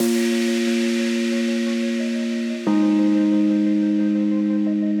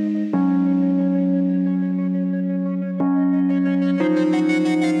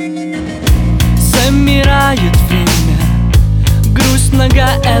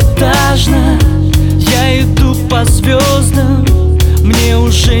Многоэтажно я иду по звездам, мне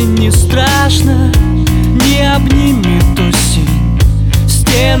уже не страшно, не обнимет осень,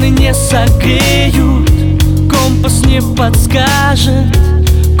 стены не согреют, компас не подскажет,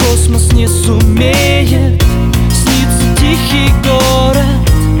 космос не сумеет. Снится тихий город,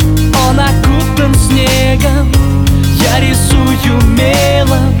 он окутан снегом, я рисую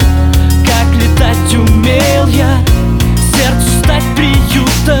мелом, как летать умел я, сердцу стать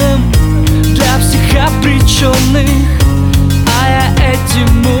приютом для всех обреченных. А я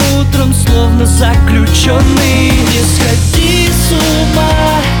этим утром словно заключенный. Не сходи с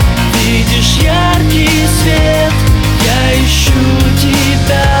ума, видишь яркий свет, я ищу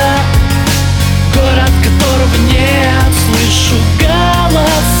тебя, город, которого нет. Слышу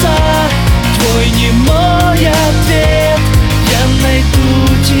голоса, твой немой ответ, я найду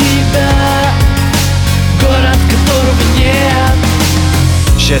тебя, город, которого нет.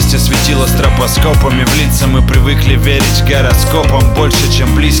 Счастье светило стробоскопами, в лица мы привыкли верить гороскопам. Больше,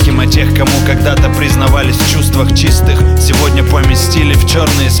 чем близким, а тех, кому когда-то признавались в чувствах чистых, сегодня поместили в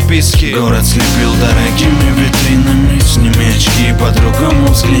черные списки. Город слепил дорогими витринами, сними очки и по-другому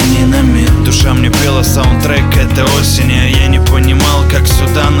взгляни на мир. Душа мне пела саундтрек этой осени, а я не понимал, как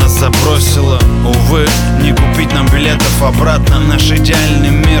сюда нас забросило. Увы, не купить нам билетов обратно, наш идеальный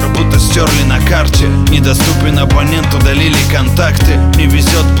мир будто стерли на карте. Недоступен абонент, удалили контакты, не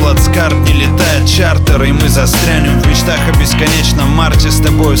везет плацкарт, не летает чартер, и мы застрянем в мечтах о бесконечном марте. С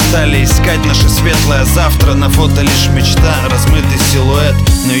тобой стали искать наше светлое завтра, на фото лишь мечта, размытый силуэт,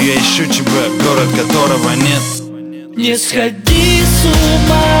 но я ищу тебя, город, которого нет. Не сходи с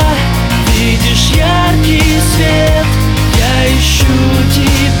ума,